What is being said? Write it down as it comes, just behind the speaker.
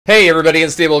Hey everybody,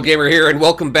 Unstable Gamer here, and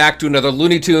welcome back to another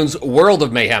Looney Tunes World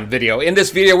of Mayhem video. In this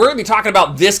video, we're going to be talking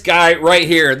about this guy right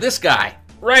here. This guy,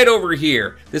 right over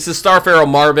here. This is Star-Pharaoh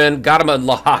Marvin, got him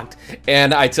unlocked,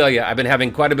 and I tell you, I've been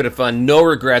having quite a bit of fun, no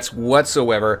regrets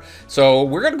whatsoever. So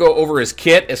we're going to go over his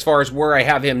kit as far as where I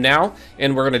have him now,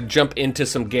 and we're going to jump into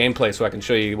some gameplay so I can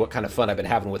show you what kind of fun I've been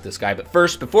having with this guy. But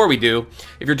first, before we do,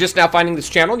 if you're just now finding this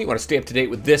channel and you want to stay up to date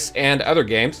with this and other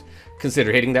games,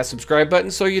 consider hitting that subscribe button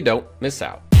so you don't miss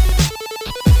out.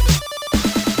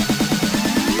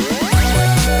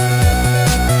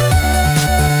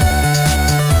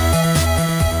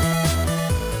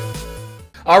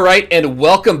 All right, and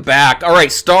welcome back. All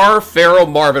right, Star-Pharaoh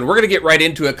Marvin. We're going to get right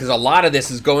into it because a lot of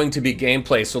this is going to be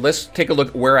gameplay. So let's take a look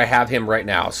at where I have him right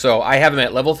now. So I have him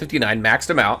at level 59, maxed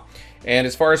him out. And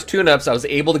as far as tune-ups, I was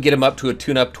able to get him up to a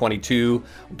tune-up 22.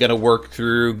 I'm going to work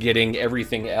through getting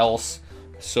everything else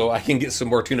so I can get some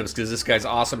more tune-ups because this guy's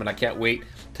awesome and I can't wait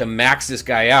to max this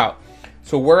guy out.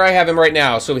 So where I have him right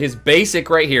now, so his basic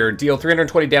right here, deal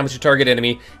 320 damage to target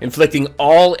enemy, inflicting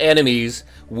all enemies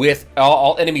with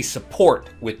all enemy support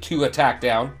with 2 attack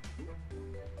down.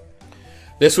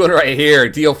 This one right here,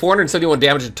 deal 471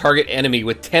 damage to target enemy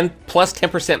with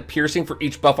 10% piercing for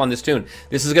each buff on this tune.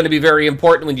 This is going to be very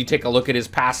important when you take a look at his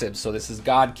passive. So this is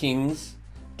God King's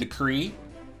Decree.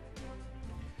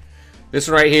 This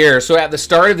one right here, so at the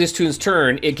start of this tune's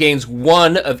turn, it gains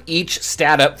 1 of each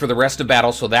stat up for the rest of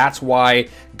battle, so that's why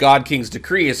God King's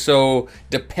Decree is so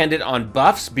dependent on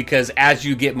buffs, because as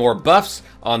you get more buffs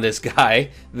on this guy,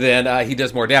 then he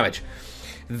does more damage.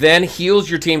 Then heals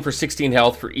your team for 16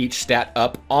 health for each stat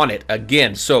up on it,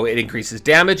 again, so it increases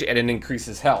damage and it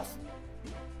increases health.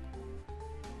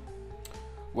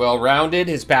 Well-rounded,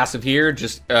 his passive here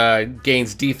just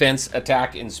gains defense,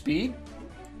 attack, and speed.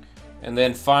 And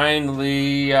then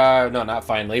finally, no, not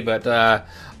finally, but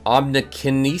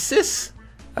Omnikinesis.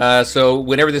 So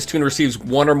whenever this tune receives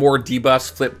 1 or more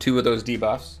debuffs, flip 2 of those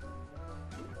debuffs.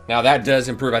 Now that does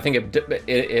improve. I think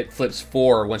it flips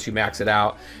 4 once you max it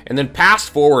out. And then pass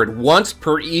forward once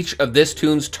per each of this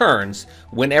tune's turns.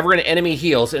 Whenever an enemy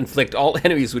heals, inflict all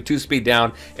enemies with 2 speed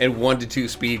down and 1 to 2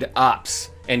 speed ups.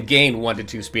 And gain 1 to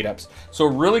 2 speed ups. So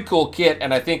really cool kit,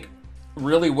 and I think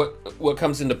really what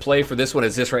comes into play for this one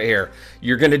is this right here.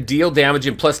 You're going to deal damage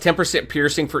and plus 10%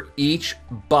 piercing for each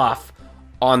buff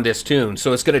on this tune.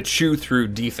 So it's going to chew through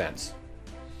defense.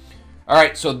 All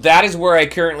right, so that is where I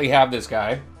currently have this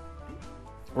guy.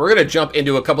 We're going to jump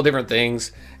into a couple different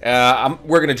things. We're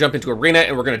going to jump into Arena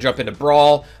and we're going to jump into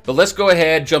Brawl. But let's go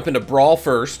ahead, jump into Brawl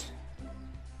first.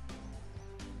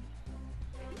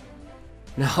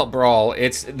 Now, Brawl,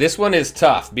 this one is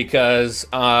tough because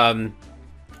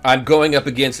I'm going up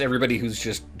against everybody who's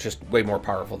just way more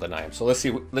powerful than I am. So let's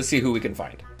see who we can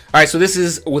find. All right, so this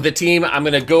is with a team I'm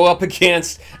going to go up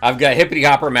against. I've got Hippity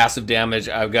Hopper, massive damage.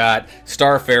 I've got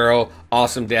Star-Pharaoh,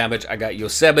 awesome damage. I got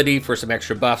Yosemite for some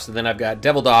extra buffs, and then I've got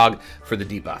Devil Dog for the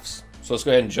debuffs. So let's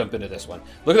go ahead and jump into this one.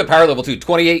 Look at the power level too,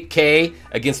 28k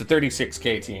against the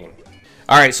 36k team.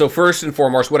 All right, so first and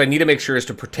foremost, what I need to make sure is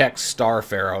to protect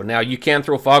Star-Pharaoh. Now, you can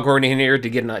throw Foghorn in here to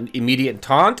get an immediate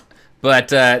taunt, but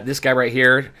this guy right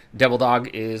here, Devil Dog,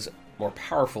 is more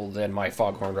powerful than my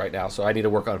Foghorn right now, so I need to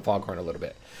work on Foghorn a little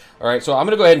bit. All right, so I'm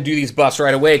going to go ahead and do these buffs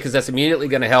right away because that's immediately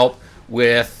going to help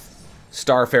with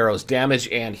Star-Pharaoh's damage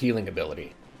and healing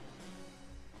ability.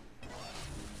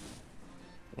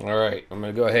 All right, I'm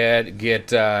going to go ahead and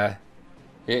get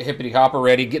Hippity Hopper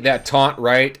ready, get that taunt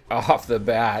right off the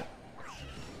bat.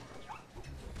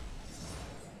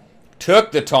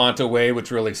 Took the taunt away, which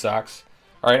really sucks.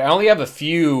 All right, I only have a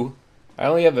few,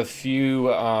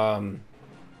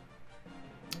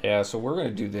 yeah, so we're going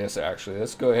to do this, actually.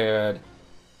 Let's go ahead,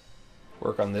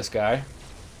 work on this guy.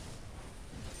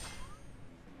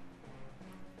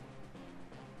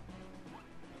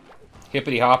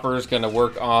 Hippity Hopper is going to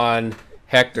work on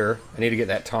Hector. I need to get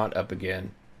that taunt up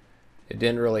again. It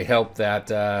didn't really help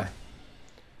that,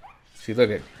 see,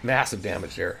 look at massive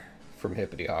damage there from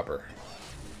Hippity Hopper.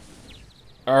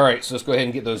 All right, so let's go ahead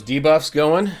and get those debuffs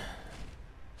going.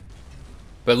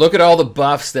 But look at all the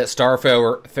buffs that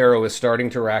Star-Pharaoh is starting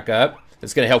to rack up.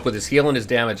 It's going to help with his heal and his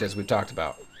damage, as we've talked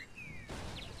about.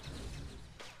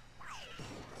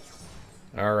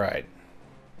 All right.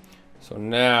 So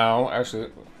now, actually,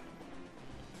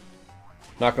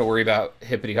 not going to worry about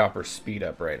Hippity Hopper's speed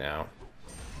up right now.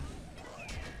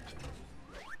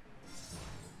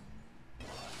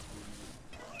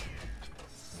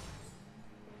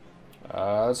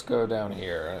 Let's go down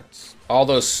here. It's all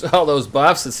those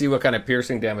buffs and see what kind of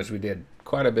piercing damage we did.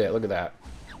 Quite a bit. Look at that.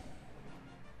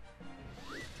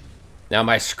 Now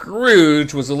my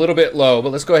Scrooge was a little bit low,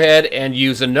 but let's go ahead and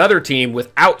use another team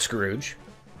without Scrooge.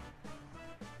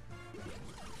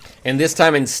 And this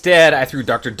time instead, I threw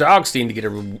Dr. Dogstein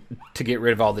to get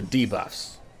rid of all the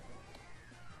debuffs.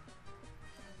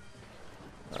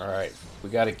 All right, we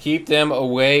got to keep them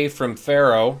away from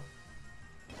Pharaoh.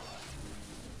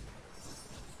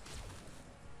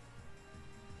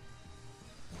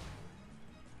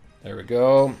 There we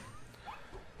go.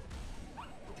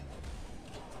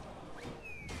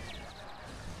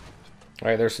 All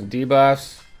right, there's some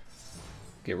debuffs.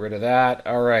 Get rid of that.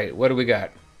 All right, what do we got?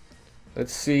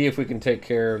 Let's see if we can take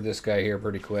care of this guy here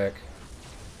pretty quick.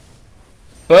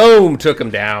 Boom! Took him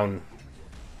down.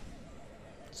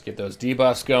 Let's get those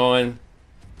debuffs going.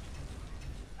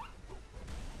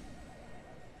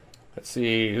 Let's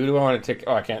see, who do I want to take?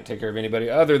 Oh, I can't take care of anybody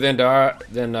other than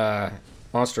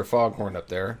Monster Foghorn up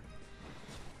there.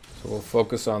 So we'll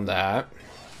focus on that.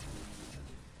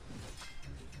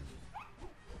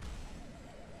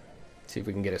 See if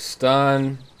we can get a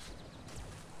stun.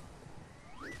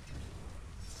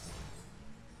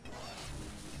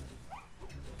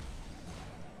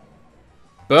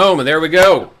 Boom, and there we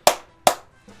go.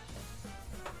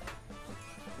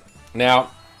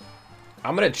 Now,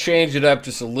 I'm going to change it up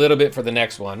just a little bit for the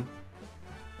next one.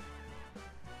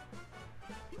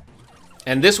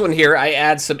 And this one here, I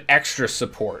add some extra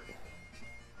support.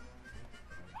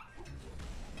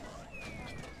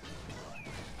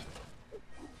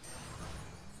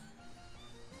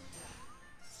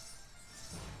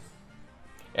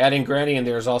 Adding Granny in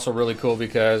there is also really cool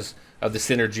because of the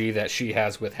synergy that she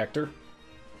has with Hector.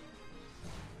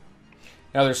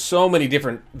 Now, there's so many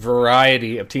different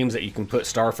variety of teams that you can put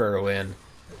Star-Pharaoh in.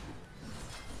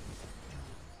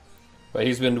 But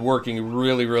he's been working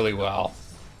really, really well.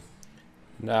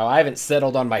 Now, I haven't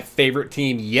settled on my favorite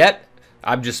team yet.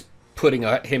 I'm just putting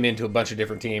him into a bunch of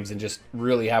different teams and just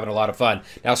really having a lot of fun.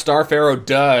 Now, Star-Pharaoh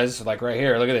does, like right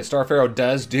here, look at this. Star-Pharaoh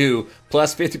does do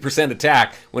plus 50%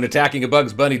 attack when attacking a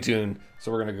Bugs Bunny tune.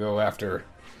 So we're going to go after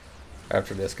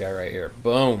this guy right here.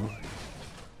 Boom.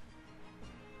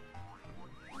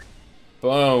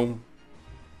 Boom.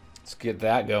 Let's get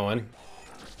that going.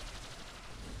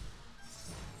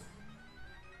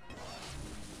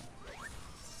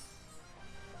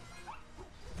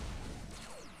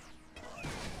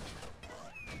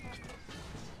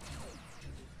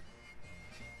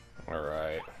 All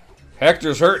right.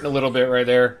 Hector's hurting a little bit right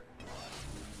there.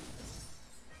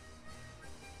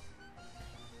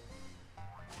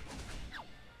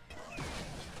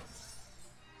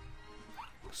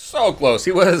 So close.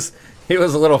 He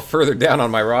was a little further down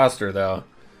on my roster, though.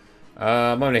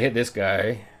 I'm going to hit this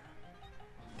guy.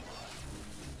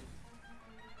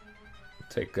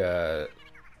 Take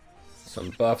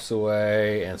some buffs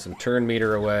away and some turn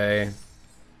meter away.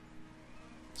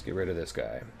 Let's get rid of this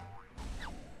guy.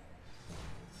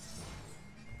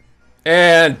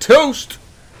 And toast!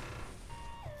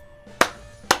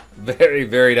 Very,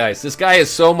 very nice. This guy is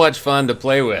so much fun to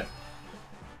play with.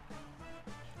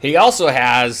 He also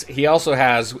has,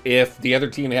 if the other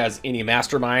team has any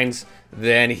masterminds,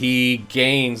 then he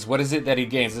gains, what is it that he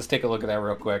gains? Let's take a look at that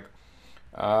real quick.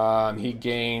 He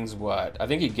gains what? I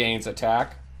think he gains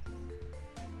attack.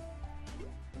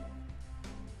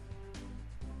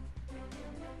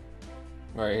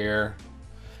 Right here.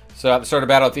 So at the start of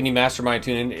battle, if any mastermind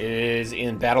tune is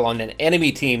in battle on an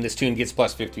enemy team, this tune gets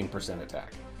plus 15%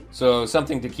 attack. So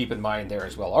something to keep in mind there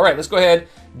as well. All right, let's go ahead,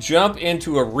 jump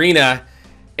into Arena.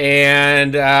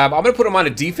 And I'm going to put him on a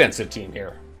defensive team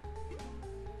here.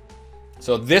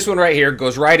 So this one right here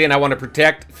goes right in. I want to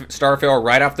protect Star-Pharaoh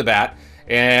right off the bat.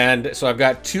 And so I've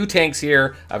got two tanks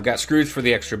here. I've got Scrooge for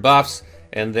the extra buffs.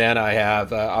 And then I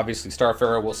have, obviously,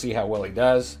 Star-Pharaoh. We'll see how well he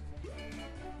does.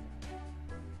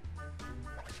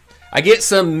 I get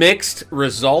some mixed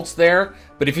results there.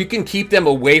 But if you can keep them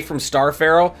away from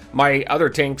Star-Pharaoh, my other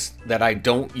tanks that I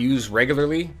don't use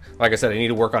regularly, like I said, I need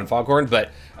to work on Foghorn, but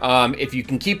if you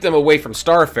can keep them away from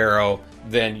Star-Pharaoh,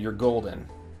 then you're golden.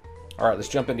 All right, let's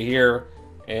jump into here.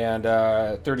 And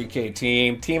 30K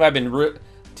team. Team I've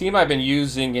been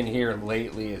using in here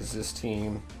lately is this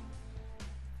team.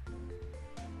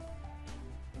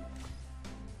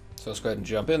 So let's go ahead and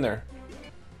jump in there.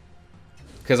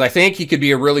 Because I think he could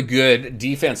be a really good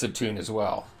defensive tune as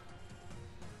well.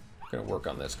 Gonna work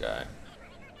on this guy.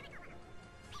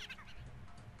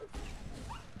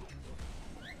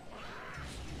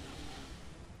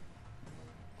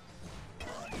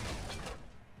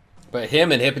 But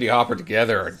him and Hippity Hopper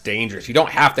together are dangerous. You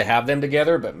don't have to have them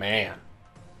together, but man.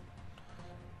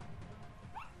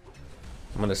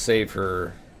 I'm gonna save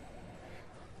her.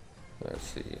 Let's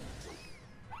see.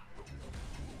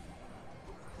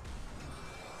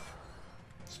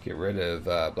 Let's get rid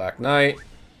of Black Knight.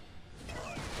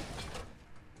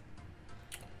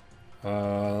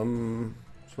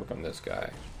 Let's work on this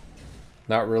guy.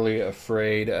 Not really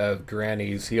afraid of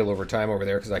Granny's heal over time over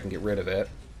there because I can get rid of it.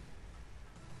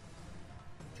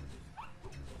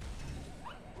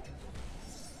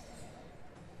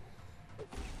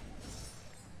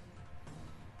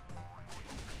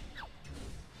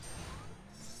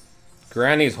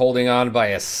 Granny's holding on by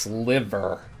a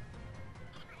sliver.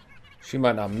 She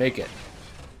might not make it.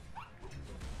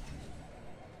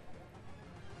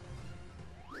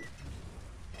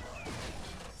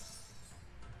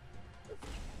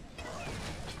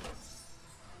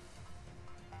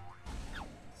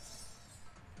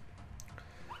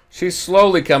 She's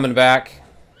slowly coming back.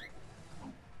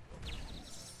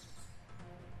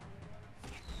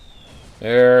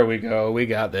 There we go. We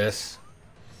got this.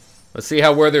 Let's see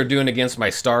how they're doing against my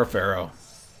Star-Pharaoh.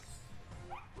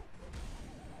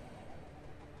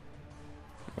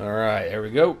 All right, there we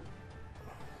go.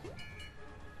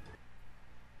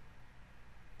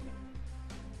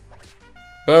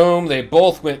 Boom, they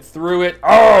both went through it.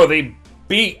 Oh, they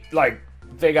beat, like,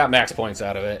 they got max points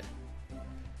out of it.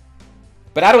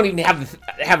 But I don't even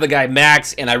have the guy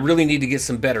max, and I really need to get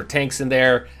some better tanks in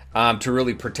there to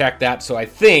really protect that. So I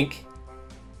think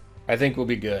we'll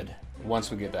be good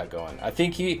once we get that going. I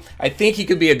think he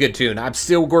could be a good tune. I'm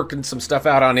still working some stuff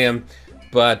out on him,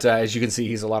 but as you can see,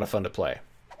 he's a lot of fun to play.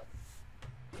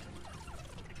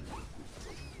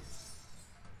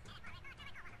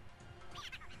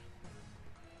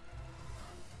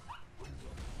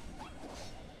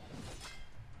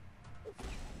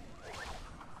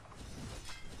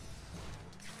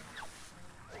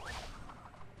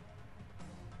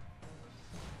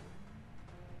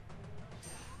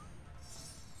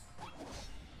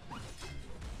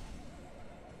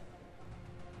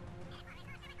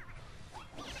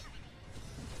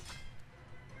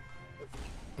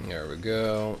 There we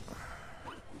go.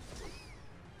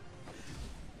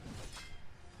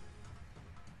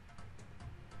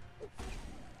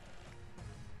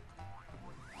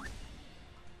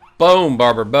 Boom,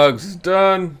 Barber Bugs is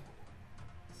done.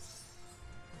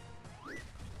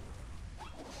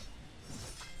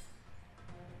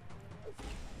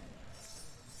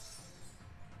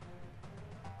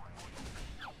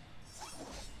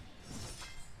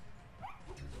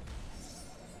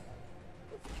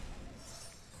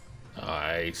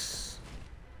 Nice.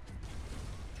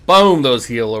 Boom, those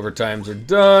heal overtimes are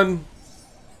done.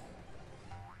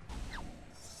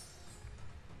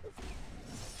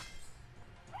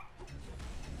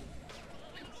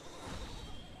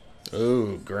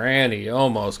 Ooh, Granny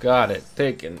almost got it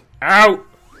taken out.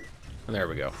 And there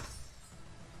we go.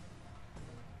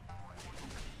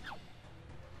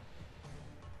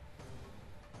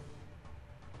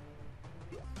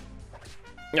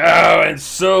 Oh, and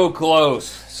so close.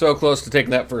 So close to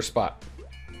taking that first spot.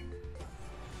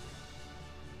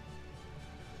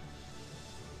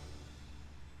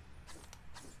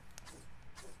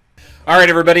 All right,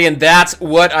 everybody, and that's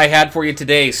what I had for you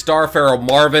today. Star-Pharaoh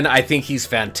Marvin, I think he's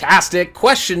fantastic.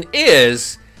 Question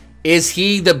is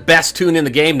he the best tune in the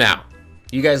game now?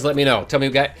 You guys let me know. Tell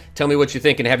me what you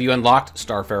think, and have you unlocked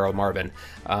Star-Pharaoh Marvin?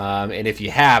 And if you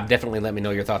have, definitely let me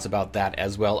know your thoughts about that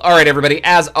as well. All right, everybody,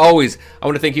 as always, I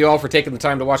want to thank you all for taking the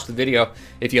time to watch the video.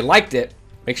 If you liked it,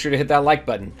 make sure to hit that like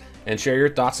button and share your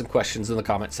thoughts and questions in the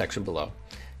comment section below.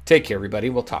 Take care, everybody.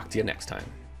 We'll talk to you next time.